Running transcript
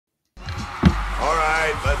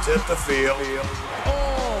Let's hit the field.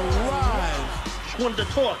 All right. Just wanted to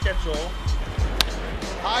talk, that's all.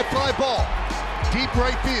 High fly ball. Deep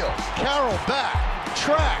right field. Carroll back.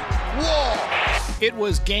 Track. Wall. It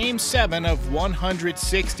was Game 7 of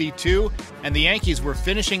 162, and the Yankees were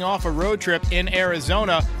finishing off a road trip in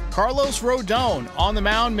Arizona. Carlos Rodon on the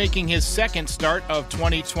mound, making his second start of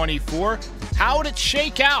 2024. How would it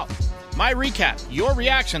shake out? My recap, your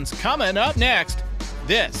reactions coming up next.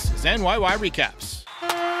 This is NYY Recaps.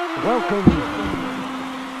 Welcome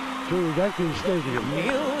to Yankee Stadium,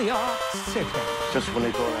 New York City. Just when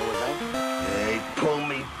they thought I was out, they pull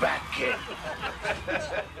me back in.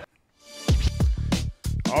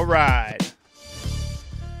 All right.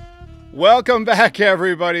 Welcome back,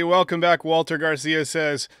 everybody. Welcome back. Walter Garcia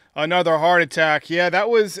says, another heart attack. Yeah, that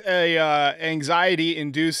was a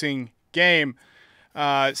anxiety-inducing game.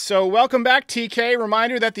 So welcome back, TK.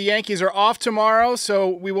 Reminder that the Yankees are off tomorrow, so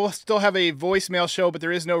we will still have a voicemail show, but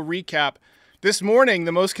there is no recap. This morning,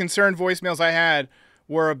 the most concerned voicemails I had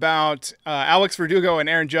were about Alex Verdugo and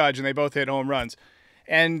Aaron Judge, and they both hit home runs.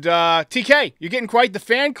 And TK, you're getting quite the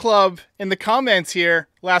fan club in the comments here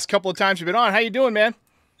last couple of times you've been on. How you doing, man?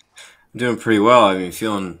 I'm doing pretty well. I mean,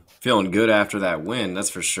 feeling good after that win, that's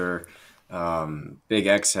for sure. Big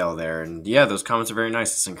exhale there. And yeah, those comments are very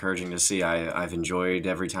nice. It's encouraging to see. I've enjoyed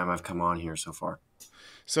every time I've come on here so far.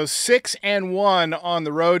 So 6-1 on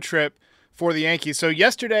the road trip for the Yankees. So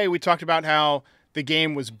yesterday we talked about how the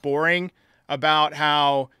game was boring, about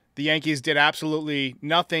how the Yankees did absolutely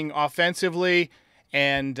nothing offensively,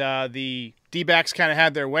 and the D-backs kind of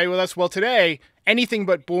had their way with us. Well, today, anything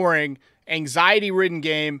but boring, anxiety-ridden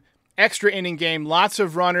game, extra inning game, lots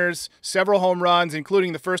of runners, several home runs,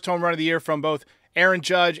 including the first home run of the year from both Aaron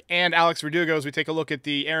Judge and Alex Verdugo as we take a look at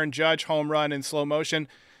the Aaron Judge home run in slow motion.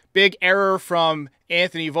 Big error from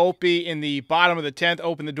Anthony Volpe in the bottom of the 10th,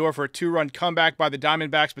 opened the door for a 2-run comeback by the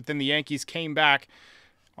Diamondbacks, but then the Yankees came back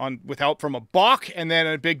with help from a balk and then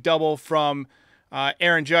a big double from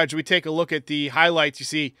Aaron Judge. We take a look at the highlights. You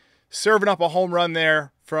see serving up a home run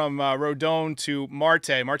there from Rodon to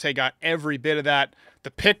Marte. Marte got every bit of that. The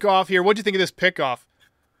pickoff here. What do you think of this pickoff?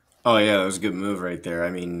 Oh, yeah, that was a good move right there. I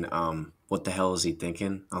mean, what the hell is he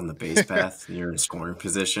thinking on the base path? You're in scoring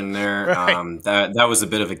position there. Right. That was a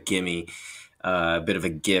bit of a gimme, a bit of a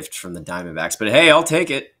gift from the Diamondbacks. But, hey, I'll take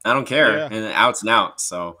it. I don't care. Yeah. And out's an out,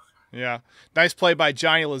 so. Yeah. Nice play by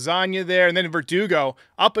Johnny Lasagna there. And then Verdugo,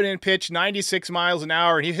 up and in pitch, 96 miles an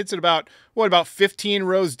hour. And he hits it about 15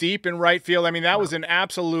 rows deep in right field. I mean, that was an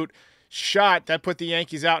absolute shot that put the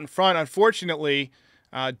Yankees out in front. Unfortunately,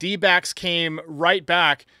 D-backs came right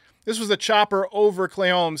back. This was a chopper over Clay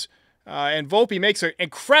Holmes, and Volpe makes an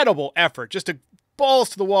incredible effort, just a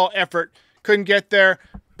balls-to-the-wall effort. Couldn't get there.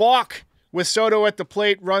 Balk with Soto at the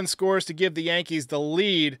plate, run scores to give the Yankees the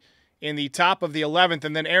lead in the top of the 11th,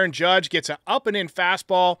 and then Aaron Judge gets an up-and-in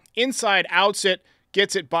fastball, inside outs it,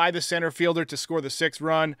 gets it by the center fielder to score the 6th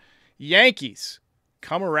run. Yankees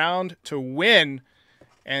come around to win,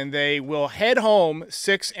 and they will head home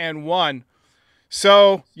 6-1.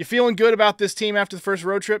 So, you feeling good about this team after the first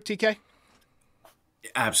road trip, TK?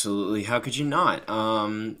 Absolutely. How could you not?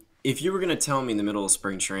 If you were going to tell me in the middle of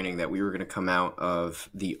spring training that we were going to come out of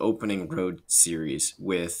the opening road series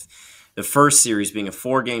with the first series being a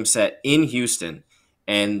 4-game set in Houston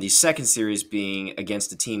and the second series being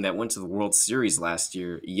against a team that went to the World Series last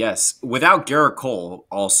year, yes, without Garrett Cole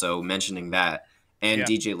also mentioning that, and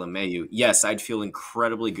DJ LeMahieu, yes, I'd feel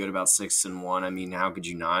incredibly good about 6-1. I mean, how could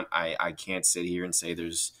you not? I can't sit here and say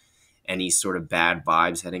there's any sort of bad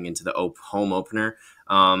vibes heading into the home opener.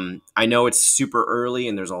 I know it's super early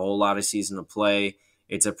and there's a whole lot of season to play.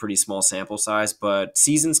 It's a pretty small sample size, but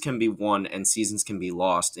seasons can be won and seasons can be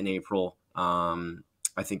lost in April.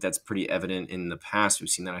 I think that's pretty evident in the past. We've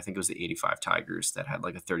seen that. I think it was the 85 Tigers that had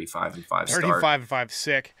like a 35-5 start. 35-5,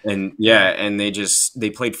 sick. And and they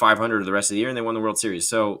played 500 the rest of the year and they won the World Series.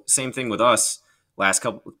 So same thing with us. Last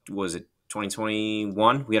couple, was it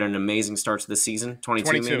 2021? We had an amazing start to the season.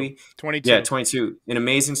 22 maybe? 22. Yeah, 22. An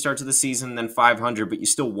amazing start to the season, then 500, but you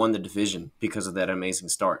still won the division because of that amazing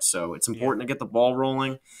start. So it's important to get the ball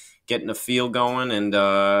rolling, getting a feel going, and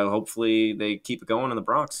hopefully they keep it going in the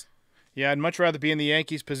Bronx. Yeah, I'd much rather be in the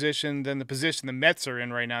Yankees position than the position the Mets are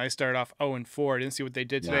in right now. They started off 0-4. I didn't see what they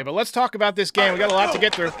did today. But let's talk about this game. We got a lot to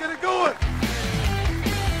get through. Let's get it going.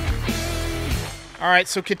 All right,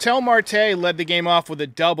 so Ketel Marte led the game off with a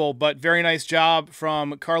double, but very nice job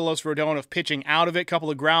from Carlos Rodon of pitching out of it. Couple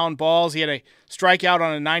of ground balls. He had a strikeout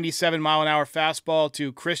on a 97-mile-an-hour fastball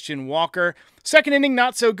to Christian Walker. Second inning,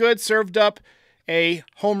 not so good. Served up a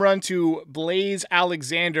home run to Blaze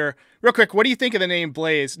Alexander. Real quick, what do you think of the name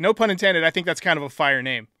Blaze? No pun intended. I think that's kind of a fire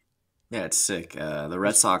name. Yeah, it's sick. The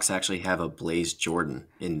Red Sox actually have a Blaze Jordan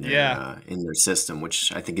in their system,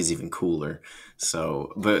 which I think is even cooler.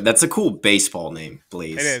 So, but that's a cool baseball name,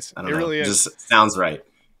 Blaze. It is. I don't it know. really is. Just sounds right.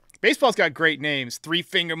 Baseball's got great names. Three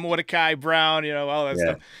Finger Mordecai Brown, all that Yeah.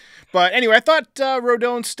 stuff. But anyway, I thought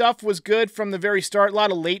Rodon's stuff was good from the very start. A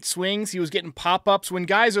lot of late swings. He was getting pop-ups. When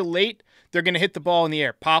guys are late, they're going to hit the ball in the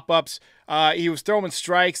air. Pop-ups. He was throwing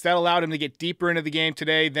strikes. That allowed him to get deeper into the game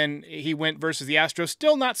today than he went versus the Astros.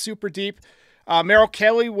 Still not super deep. Merrill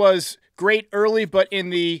Kelly was great early, but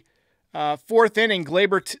in the fourth inning,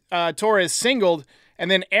 Gleyber Torres singled, and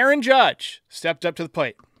then Aaron Judge stepped up to the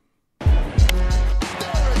plate. It's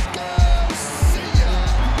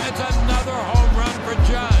another home run for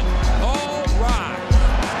Judge. All right.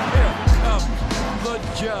 Here comes the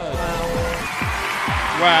Judge.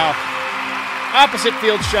 Wow. Opposite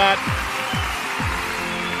field shot.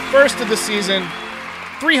 First of the season.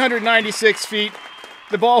 396 feet.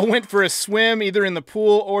 The ball went for a swim either in the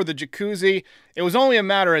pool or the jacuzzi. It was only a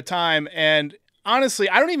matter of time. And honestly,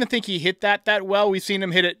 I don't even think he hit that well. We've seen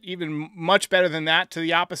him hit it even much better than that to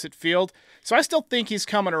the opposite field. So I still think he's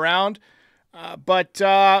coming around. But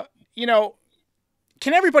can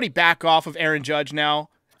everybody back off of Aaron Judge now?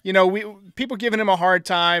 People giving him a hard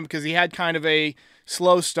time because he had kind of a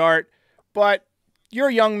slow start. But you're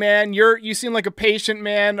a young man. You seem like a patient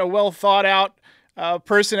man, a well thought out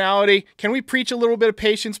personality. Can we preach a little bit of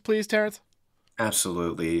patience, please, Terrence?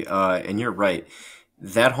 Absolutely. And you're right.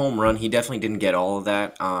 That home run, he definitely didn't get all of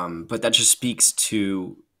that. But that just speaks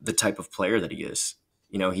to the type of player that he is.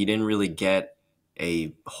 He didn't really get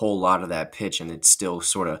a whole lot of that pitch, and it still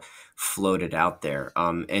sort of floated out there.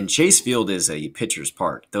 And Chase Field is a pitcher's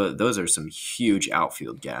park. Those are some huge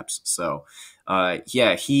outfield gaps. So,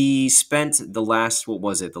 he spent the last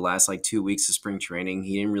 2 weeks of spring training.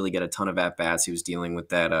 He didn't really get a ton of at-bats. He was dealing with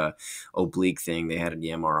that oblique thing they had in the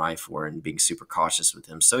MRI for and being super cautious with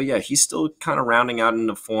him. So, yeah, he's still kind of rounding out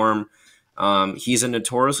into form. He's a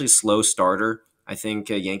notoriously slow starter. I think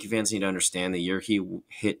Yankee fans need to understand the year he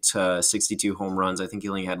hit 62 home runs. I think he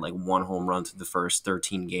only had like 1 home run through the first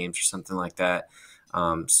 13 games or something like that.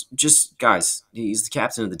 Just, guys, he's the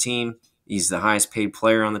captain of the team. He's the highest paid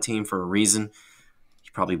player on the team for a reason. He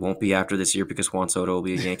probably won't be after this year because Juan Soto will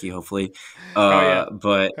be a Yankee, hopefully.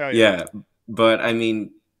 But I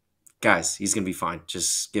mean, guys, he's going to be fine.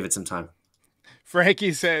 Just give it some time.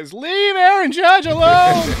 Frankie says, leave Aaron Judge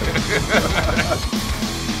alone.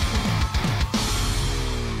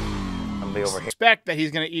 Expect that he's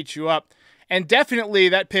going to eat you up. And definitely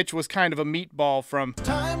that pitch was kind of a meatball from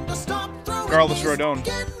Carlos Rodon.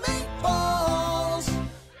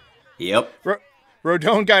 Yep.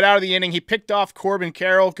 Rodon got out of the inning. He picked off Corbin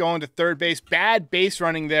Carroll going to third base. Bad base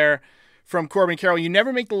running there from Corbin Carroll. You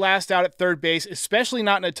never make the last out at third base, especially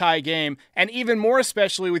not in a tie game, and even more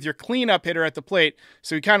especially with your cleanup hitter at the plate.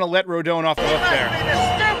 So he kind of let Rodon off the hook there.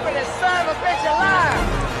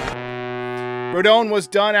 Rodon was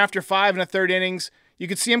done after 5 1/3 innings. You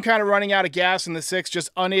could see him kind of running out of gas in the 6th, just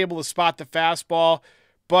unable to spot the fastball.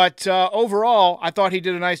 But overall, I thought he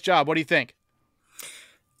did a nice job. What do you think?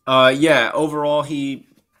 Overall,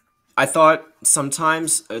 I thought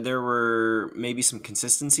sometimes there were maybe some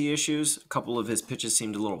consistency issues. A couple of his pitches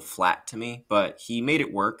seemed a little flat to me, but he made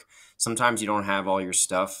it work. Sometimes you don't have all your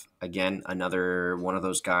stuff. Again, another one of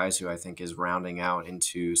those guys who I think is rounding out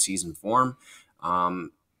into season form.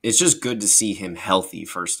 It's just good to see him healthy,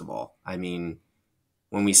 first of all. I mean,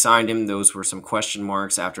 when we signed him, those were some question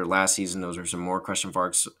marks. After last season, those were some more question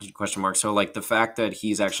marks. So, like, the fact that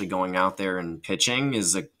he's actually going out there and pitching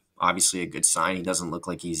is obviously a good sign. He doesn't look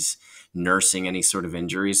like he's nursing any sort of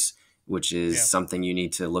injuries, which is something you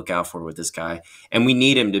need to look out for with this guy. And we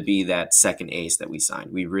need him to be that second ace that we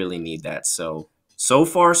signed. We really need that. So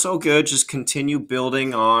far, so good. Just continue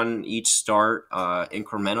building on each start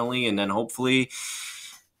incrementally, and then hopefully –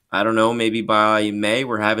 I don't know, maybe by May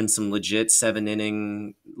we're having some legit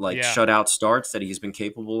 7-inning shutout starts that he's been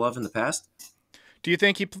capable of in the past. Do you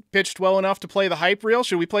think he pitched well enough to play the hype reel?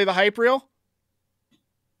 Should we play the hype reel?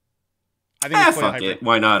 I think we play the hype reel.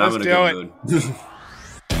 Why not? Let's I'm in a good mood.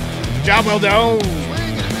 Job well done.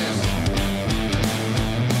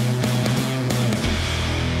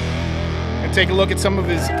 And take a look at some of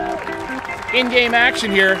his in-game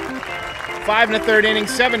action here. 5 1/3 innings,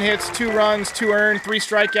 7 hits, 2 runs, 2 earned, 3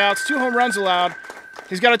 strikeouts, 2 home runs allowed.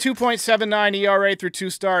 He's got a 2.79 ERA through 2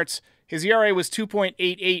 starts. His ERA was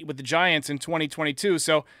 2.88 with the Giants in 2022,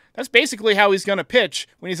 so that's basically how he's going to pitch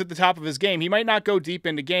when he's at the top of his game. He might not go deep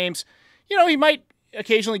into games. He might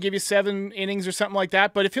occasionally give you 7 innings or something like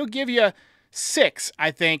that, but if he'll give you 6, I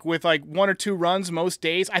think, with like 1 or 2 runs most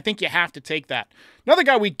days, I think you have to take that. Another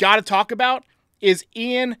guy we got to talk about is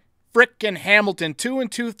Ian frickin' Hamilton. 2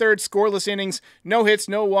 2/3 scoreless innings, no hits,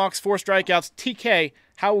 no walks, 4 strikeouts. TK,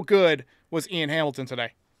 how good was Ian Hamilton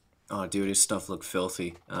today? Oh, dude, his stuff looked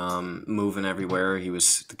filthy. Moving everywhere.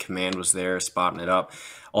 The command was there, spotting it up.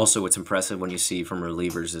 Also, what's impressive when you see from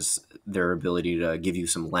relievers is their ability to give you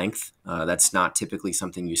some length. That's not typically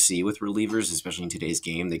something you see with relievers, especially in today's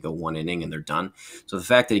game. They go 1 inning and they're done. So the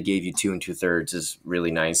fact that he gave you 2 2/3 is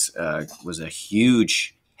really nice. Was a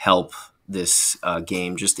huge help this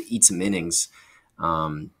game just to eat some innings.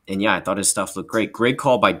 And yeah, I thought his stuff looked great. Great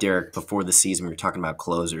call by Derek before the season. We were talking about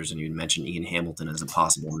closers, and you mentioned Ian Hamilton as a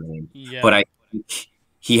possible name. Yeah. But I think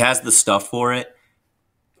he has the stuff for it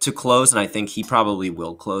to close, and I think he probably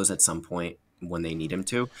will close at some point when they need him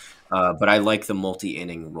to. But I like the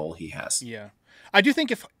multi-inning role he has. Yeah. I do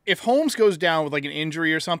think if Holmes goes down with like an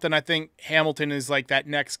injury or something, I think Hamilton is like that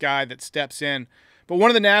next guy that steps in. But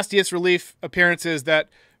one of the nastiest relief appearances that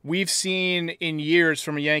we've seen in years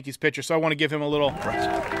from a Yankees pitcher, so I want to give him a little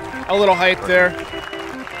hype there.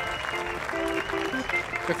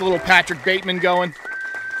 Got the little Patrick Bateman going.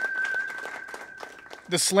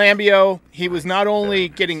 The Slambio, he was not only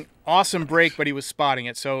getting awesome break, but he was spotting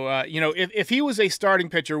it. So, if he was a starting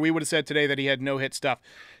pitcher, we would have said today that he had no-hit stuff.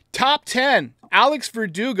 Top 10, Alex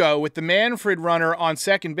Verdugo with the Manfred runner on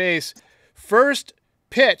second base. First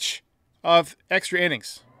pitch of extra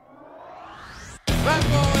innings. That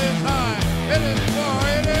ball is high. It is far.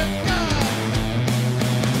 It is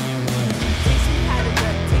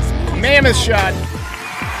gone. Mammoth shot.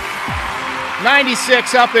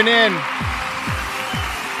 96 up and in.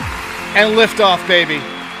 And liftoff, baby.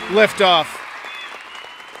 Liftoff.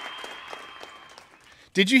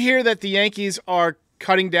 Did you hear that the Yankees are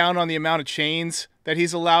cutting down on the amount of chains that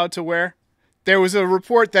he's allowed to wear? There was a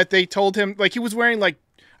report that they told him, like, he was wearing, like,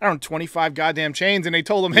 I don't know, 25 goddamn chains, and they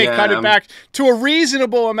told him, hey, cut it back to a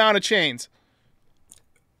reasonable amount of chains.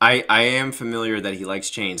 I am familiar that he likes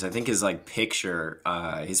chains. I think his picture,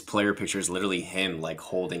 his player picture is literally him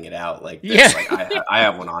holding it out like this. Yeah. Like I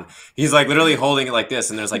have one on. He's literally holding it like this,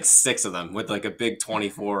 and there's 6 of them with a big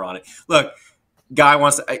 24 on it. Look, guy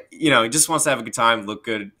wants to, he just wants to have a good time, look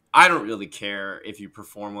good. I don't really care if you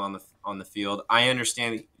perform well on the field. I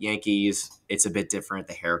understand Yankees. It's a bit different.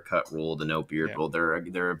 The haircut rule, the no beard rule.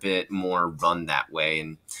 They're a bit more run that way.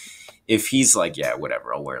 And if he's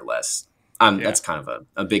whatever, I'll wear less. That's kind of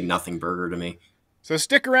a big nothing burger to me. So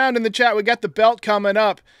stick around in the chat. We got the belt coming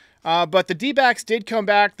up. But the D-backs did come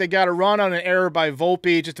back. They got a run on an error by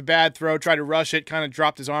Volpe, just a bad throw, tried to rush it, kind of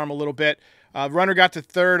dropped his arm a little bit. Runner got to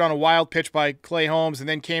third on a wild pitch by Clay Holmes and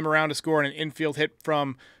then came around to score an infield hit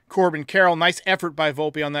from Corbin Carroll. Nice effort by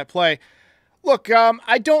Volpe on that play. Look,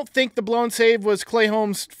 I don't think the blown save was Clay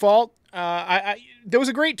Holmes' fault. There was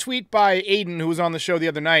a great tweet by Aiden, who was on the show the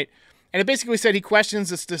other night, and it basically said he questions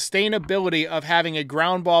the sustainability of having a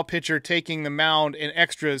ground ball pitcher taking the mound in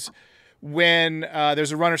extras when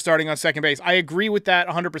there's a runner starting on second base. I agree with that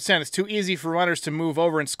 100%. It's too easy for runners to move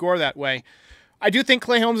over and score that way. I do think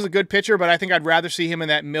Clay Holmes is a good pitcher, but I think I'd rather see him in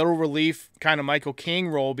that middle relief kind of Michael King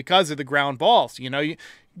role because of the ground balls. You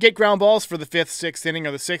get ground balls for the 5th, 6th inning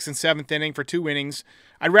or the 6th and 7th inning for 2 innings.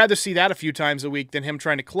 I'd rather see that a few times a week than him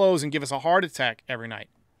trying to close and give us a heart attack every night.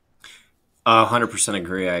 100%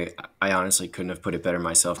 agree. I honestly couldn't have put it better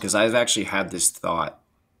myself because I've actually had this thought,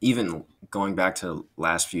 even going back to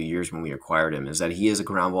last few years when we acquired him, is that he is a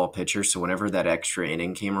ground ball pitcher. So whenever that extra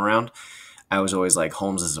inning came around, I was always like,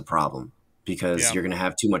 Holmes is a problem because you're going to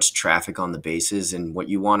have too much traffic on the bases. And what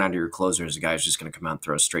you want out of your closer is a guy who's just going to come out and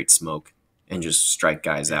throw straight smoke and just strike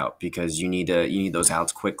guys out because you need those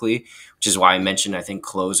outs quickly, which is why I mentioned I think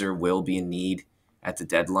closer will be in need at the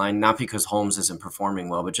deadline, not because Holmes isn't performing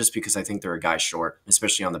well, but just because I think they're a guy short,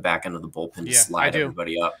 especially on the back end of the bullpen to slide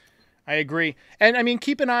everybody up. I agree. And, I mean,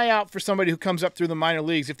 keep an eye out for somebody who comes up through the minor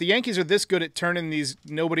leagues. If the Yankees are this good at turning these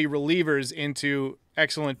nobody relievers into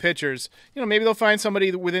excellent pitchers, maybe they'll find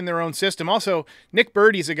somebody within their own system. Also, Nick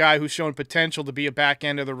Birdie's a guy who's shown potential to be a back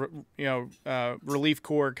end of the relief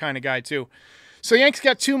corps kind of guy too. So Yankees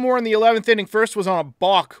got 2 more in the 11th inning. First was on a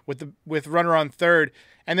balk with runner on third.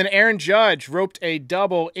 And then Aaron Judge roped a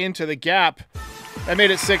double into the gap. That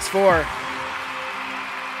made it 6-4.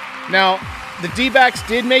 Now, the D-backs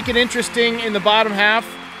did make it interesting in the bottom half,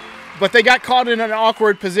 but they got caught in an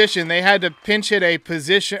awkward position. They had to pinch hit a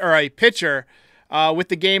pitcher with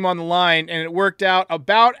the game on the line, and it worked out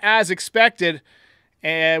about as expected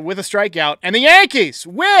with a strikeout. And the Yankees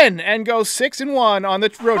win and go 6-1 on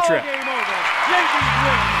the road trip. Game over. Yankees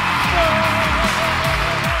win.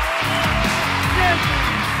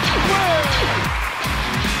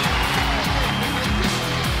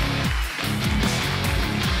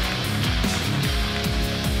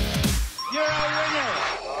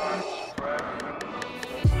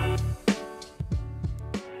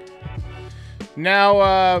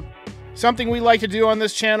 Now, something we like to do on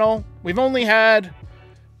this channel, we've only had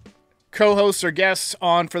co-hosts or guests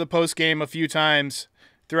on for the post game a few times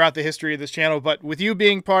throughout the history of this channel, but with you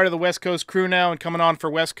being part of the West Coast crew now and coming on for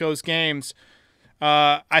West Coast games,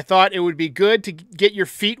 I thought it would be good to get your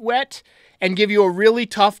feet wet and give you a really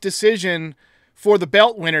tough decision for the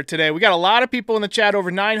belt winner today. We got a lot of people in the chat, over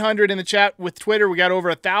 900 in the chat with Twitter. We got over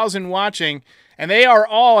 1,000 watching, and they are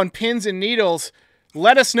all on pins and needles.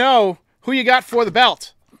 Let us know who you got for the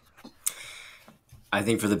belt. I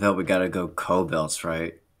think for the belt, we got to go co-belts,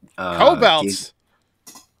 right? Co-belts?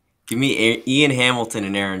 Give me Ian Hamilton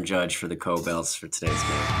and Aaron Judge for the co-belts for today's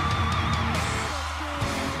game.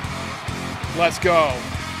 Let's go.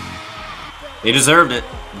 They deserved it.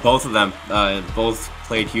 Both of them. Both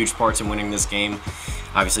played huge parts in winning this game.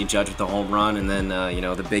 Obviously, Judge with the home run and then,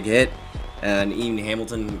 the big hit. And Ian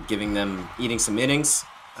Hamilton eating some innings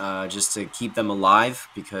just to keep them alive,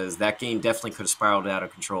 because that game definitely could have spiraled out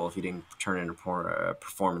of control if he didn't turn in a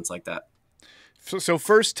performance like that. So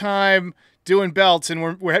first time doing belts, and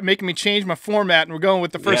we're making me change my format, and we're going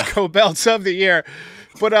with the first co-belts of the year,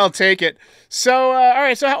 but I'll take it. So, all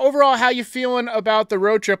right, so overall, how you feeling about the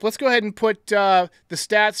road trip? Let's go ahead and put the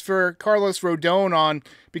stats for Carlos Rodon on,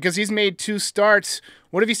 because he's made 2 starts.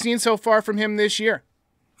 What have you seen so far from him this year?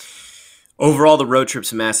 Overall, the road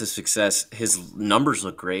trip's a massive success. His numbers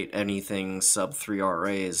look great. Anything sub-3 RA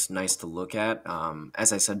is nice to look at.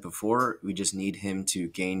 As I said before, we just need him to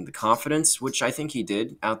gain the confidence, which I think he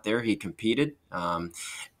did out there. He competed. I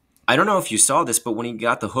don't know if you saw this, but when he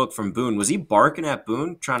got the hook from Boone, was he barking at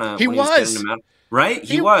Boone? He was. Getting him out? Right?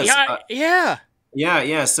 He was. Yeah.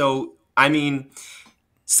 Yeah. So, I mean,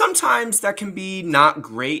 sometimes that can be not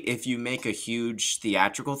great if you make a huge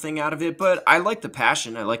theatrical thing out of it, but I like the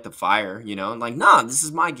passion. I like the fire, I'm like, nah, this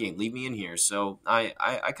is my game. Leave me in here. So I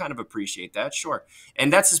kind of appreciate that. Sure.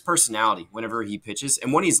 And that's his personality whenever he pitches.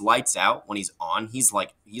 And when he's lights out, when he's on, he's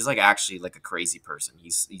like actually like a crazy person.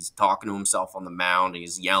 He's talking to himself on the mound.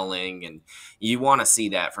 He's yelling, and you want to see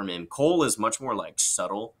that from him. Cole is much more like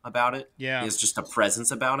subtle about it. Yeah. He has just a presence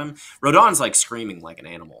about him. Rodon's like screaming like an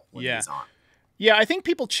animal when he's on. Yeah, I think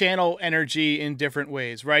people channel energy in different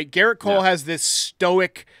ways, right? Garrett Cole has this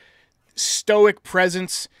stoic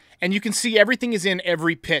presence, and you can see everything is in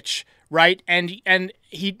every pitch, right? And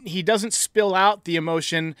he doesn't spill out the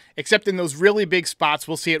emotion except in those really big spots.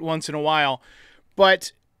 We'll see it once in a while.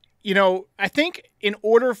 But, I think in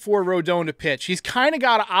order for Rodon to pitch, he's kind of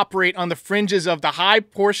got to operate on the fringes of the high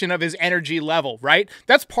portion of his energy level, right?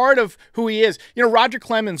 That's part of who he is. Roger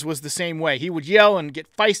Clemens was the same way. He would yell and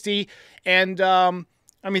get feisty. And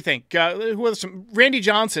let me think. Who was Randy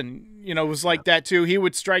Johnson, was like that too. He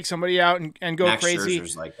would strike somebody out and go Max crazy.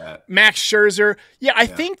 Scherzer's like that. Max Scherzer. Yeah, I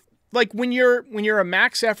think like when you're a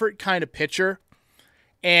max effort kind of pitcher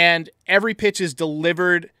and every pitch is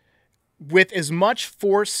delivered with as much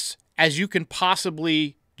force as you can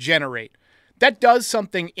possibly generate, that does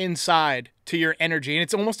something inside to your energy, and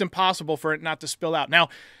it's almost impossible for it not to spill out. Now,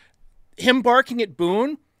 him barking at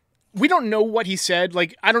Boone, we don't know what he said.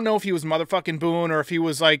 Like, I don't know if he was motherfucking Boone or if he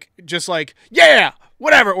was like, just like, yeah,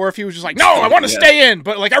 whatever. Or if he was just like, no, I want to stay in,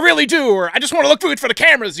 but like, I really do. Or I just want to look good for the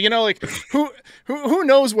cameras, like who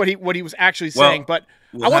knows what he was actually saying, but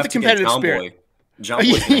I want the competitive spirit. John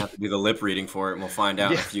Boy's going to have to do the lip reading for it, and we'll find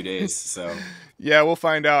out in a few days. So yeah, we'll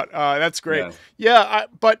find out. That's great.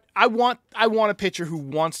 But I want a pitcher who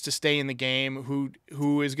wants to stay in the game,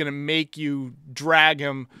 who is going to make you drag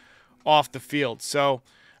him off the field. So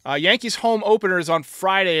Yankees home opener is on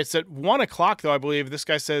Friday. It's at 1 o'clock, though, I believe. This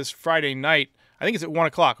guy says Friday night. I think it's at 1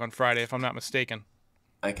 o'clock on Friday, if I'm not mistaken.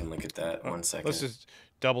 I can look at that. 1 second. Let's just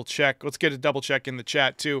double check. Let's get a double check in the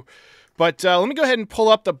chat, too. But let me go ahead and pull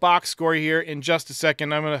up the box score here in just a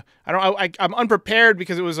second. I'm unprepared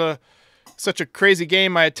because it was such a crazy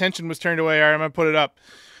game. My attention was turned away. All right, I'm going to put it up.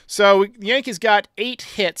 So the Yankees got 8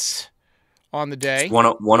 hits on the day. It's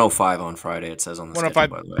 105 on Friday, it says on the schedule,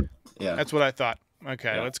 by the way. Yeah. That's what I thought.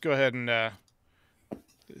 Okay, let's go ahead and the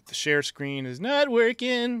share screen is not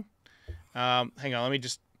working. Hang on, let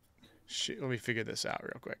me figure this out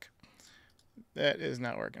real quick. That is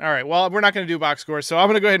not working. All right, well, we're not going to do box score, so I'm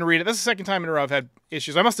going to go ahead and read it. That's the second time in a row I've had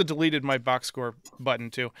issues. I must have deleted my box score button,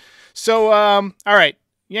 too. So, all right,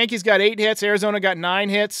 Yankees got 8 hits. Arizona got 9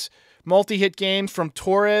 hits. Multi-hit games from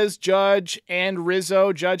Torres, Judge, and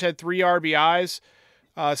Rizzo. Judge had 3 RBIs.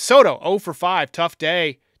 Soto, 0 for 5. Tough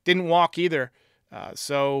day. Didn't walk either.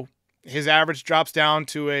 So his average drops down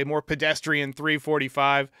to a more pedestrian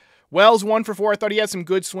 345. Wells 1 for 4. I thought he had some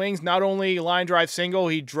good swings. Not only line drive single,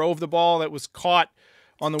 he drove the ball that was caught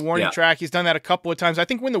on the warning track. He's done that a couple of times. I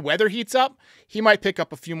think when the weather heats up, he might pick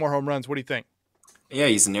up a few more home runs. What do you think? Yeah,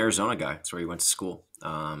 he's an Arizona guy. That's where he went to school.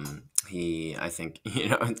 I think,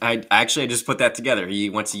 I just put that together. He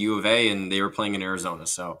went to U of A and they were playing in Arizona.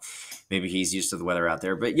 So maybe he's used to the weather out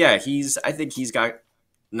there. But yeah, I think he's got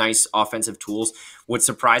nice offensive tools. What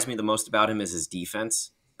surprised me the most about him is his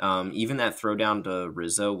defense. Even that throw down to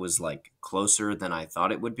Rizzo was like closer than I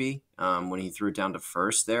thought it would be when he threw it down to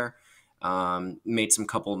first there. Made some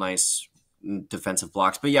couple nice defensive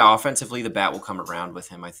blocks. But yeah, offensively, the bat will come around with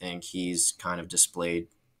him. I think he's kind of displayed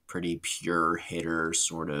pretty pure hitter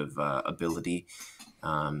sort of ability.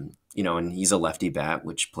 And he's a lefty bat,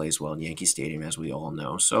 which plays well in Yankee Stadium, as we all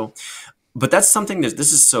know. So, but that's something that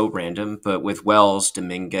this is so random. But with Wells,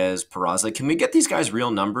 Dominguez, Peraza, can we get these guys real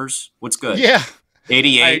numbers? What's good? Yeah.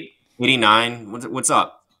 88, 89. What's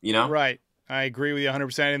up? Right. I agree with you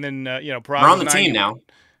 100%. And then, Peraza's we're on the team now.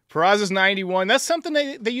 Peraza's 91. That's something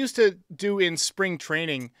they used to do in spring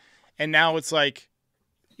training. And now it's like,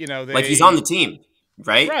 like he's on the team,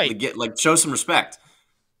 right? Right. Show some respect.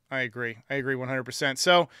 I agree 100%.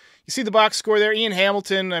 So you see the box score there. Ian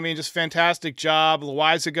Hamilton, just fantastic job.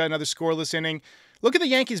 Loaiza got another scoreless inning. Look at the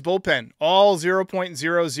Yankees bullpen. All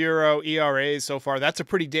 0.00 ERAs so far. That's a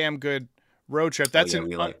pretty damn good road trip. That's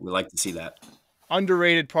we like to see that.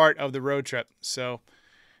 Underrated part of the road trip. So,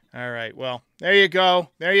 all right. Well, there you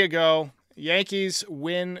go. Yankees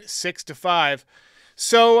win 6-5.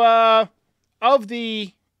 So, of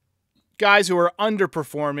the guys who are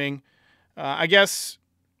underperforming, I guess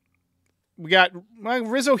we got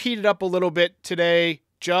Rizzo heated up a little bit today.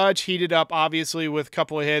 Judge heated up, obviously, with a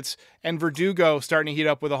couple of hits. And Verdugo starting to heat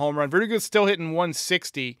up with a home run. Verdugo's still hitting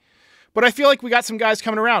 160. But I feel like we got some guys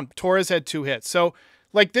coming around. Torres had 2 hits. So,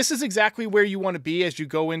 this is exactly where you want to be as you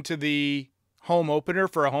go into the home opener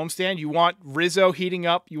for a homestand. You want Rizzo heating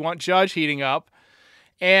up. You want Judge heating up.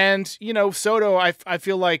 And, Soto, I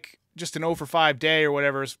feel like just an 0-for-5 day or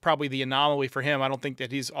whatever is probably the anomaly for him. I don't think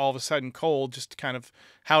that he's all of a sudden cold, just kind of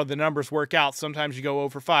how the numbers work out. Sometimes you go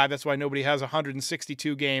 0-for-5. That's why nobody has a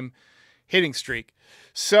 162-game hitting streak.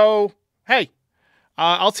 So, hey,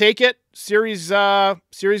 I'll take it. Series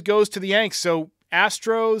goes to the Yanks. So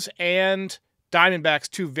Astros and Diamondbacks,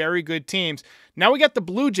 2 very good teams. Now we got the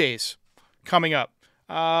Blue Jays coming up.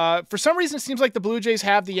 For some reason, it seems like the Blue Jays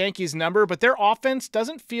have the Yankees number, but their offense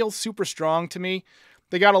doesn't feel super strong to me.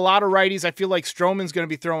 They got a lot of righties. I feel like Stroman's going to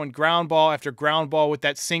be throwing ground ball after ground ball with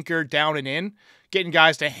that sinker down and in, getting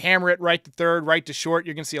guys to hammer it right to third, right to short.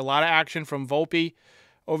 You're going to see a lot of action from Volpe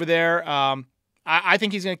over there. I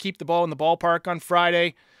think he's going to keep the ball in the ballpark on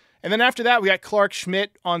Friday. And then after that, we got Clark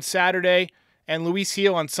Schmidt on Saturday and Luis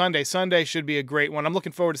Gil on Sunday. Sunday should be a great one. I'm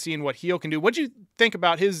looking forward to seeing what Gil can do. What did you think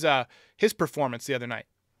about his performance the other night?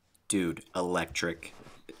 Dude, electric.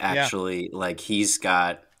 Actually, he's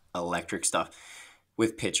got electric stuff.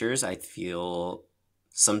 With pitchers, I feel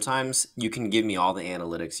sometimes you can give me all the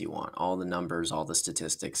analytics you want, all the numbers, all the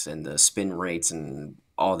statistics, and the spin rates and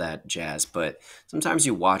all that jazz. But sometimes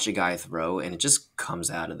you watch a guy throw and it just comes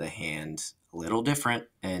out of the hand a little different.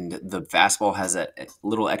 And the fastball has a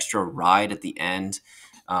little extra ride at the end.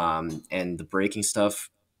 And the breaking stuff,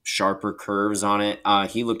 sharper curves on it.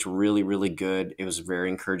 He looked really, really good. It was very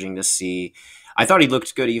encouraging to see. I thought he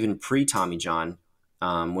looked good even pre-Tommy John.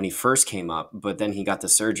 When he first came up, but then he got the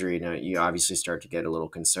surgery, and you obviously start to get a little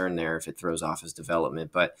concerned there if it throws off his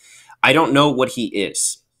development. But I don't know what he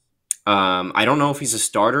is. I don't know if he's a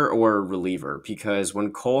starter or a reliever, because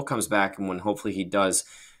when Cole comes back, and when hopefully he does,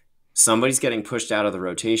 somebody's getting pushed out of the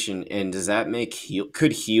rotation. And does that make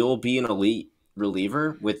could Gil be an elite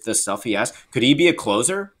reliever with the stuff he has? Could he be a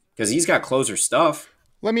closer? Because he's got closer stuff.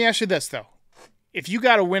 Let me ask you this, though. If you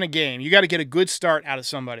got to win a game, you got to get a good start out of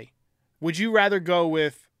somebody. Would you rather go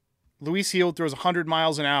with Luis Gil throws 100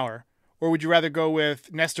 miles an hour, or would you rather go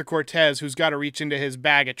with Nestor Cortez, who's got to reach into his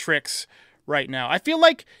bag of tricks right now? I feel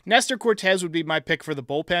like Nestor Cortez would be my pick for the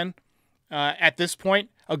bullpen at this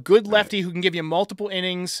point. A good lefty who can give you multiple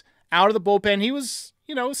innings out of the bullpen. He was,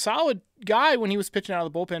 a solid guy when he was pitching out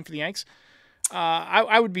of the bullpen for the Yanks.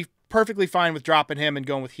 I would be perfectly fine with dropping him and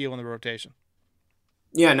going with Gil in the rotation.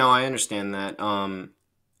 Yeah, no, I understand that.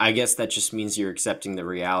 I guess that just means you're accepting the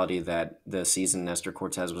reality that the season Nestor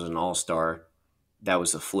Cortez was an all-star, that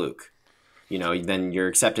was a fluke. Then you're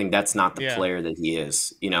accepting that's not the player that he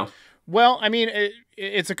is, Well,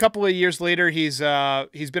 it's a couple of years later. He's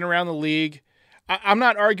been around the league. I'm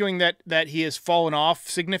not arguing that he has fallen off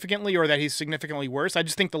significantly or that he's significantly worse. I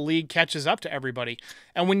just think the league catches up to everybody.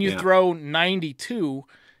 And when you throw 92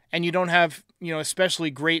 and you don't have, especially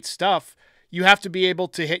great stuff, you have to be able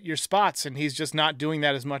to hit your spots, and he's just not doing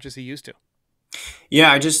that as much as he used to.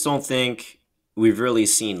 Yeah, I just don't think we've really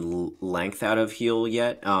seen length out of Gil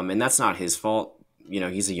yet, and that's not his fault.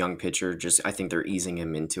 he's a young pitcher. Just I think they're easing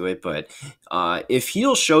him into it. But if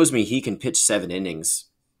Heel shows me he can pitch 7 innings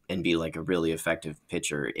and be like a really effective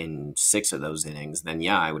pitcher in 6 of those innings, then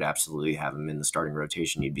yeah, I would absolutely have him in the starting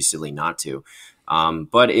rotation. You'd be silly not to.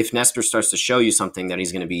 But if Nestor starts to show you something that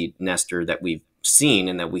he's going to be Nestor that we've seen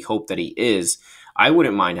and that we hope that he is, I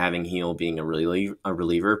wouldn't mind having Heel being a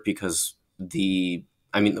reliever because the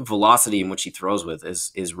velocity in which he throws with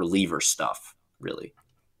is reliever stuff, really.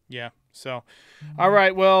 Yeah. So, all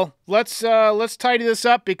right. Well, let's tidy this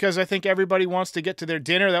up because I think everybody wants to get to their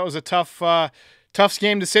dinner. That was a tough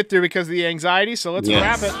game to sit through because of the anxiety. So let's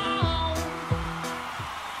wrap it.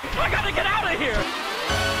 I gotta get out of here.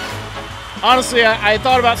 Honestly, I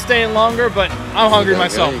thought about staying longer, but I'm hungry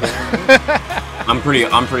myself. I'm pretty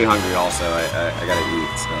hungry also. I gotta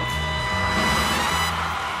eat.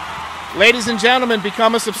 So, ladies and gentlemen,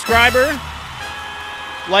 become a subscriber.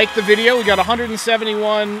 Like the video. We got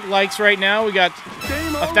 171 likes right now. We got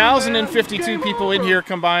 1,052 people in here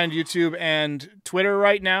combined, YouTube and Twitter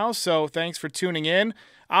right now. So thanks for tuning in.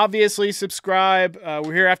 Obviously, subscribe.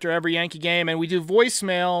 We're here after every Yankee game, and we do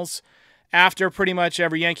voicemails after pretty much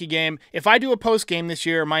every Yankee game. If I do a post game this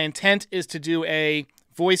year, my intent is to do a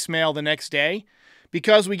voicemail the next day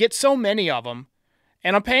because we get so many of them,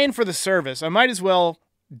 and I'm paying for the service. I might as well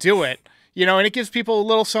do it. And it gives people a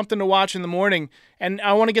little something to watch in the morning, and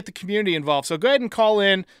I want to get the community involved. So go ahead and call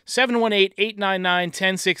in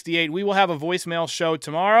 718-899-1068. We will have a voicemail show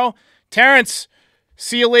tomorrow. Terrence,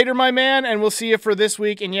 see you later, my man, and we'll see you for this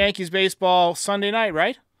week in Yankees baseball Sunday night,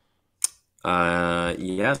 right?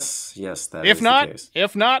 Yes, that if is not, the case.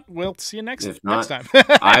 If not, we'll see you next time.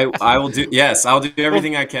 I will do. Yes, I'll do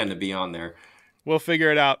everything I can to be on there. We'll figure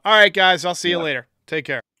it out. All right, guys, I'll see you later. Take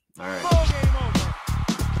care. All right.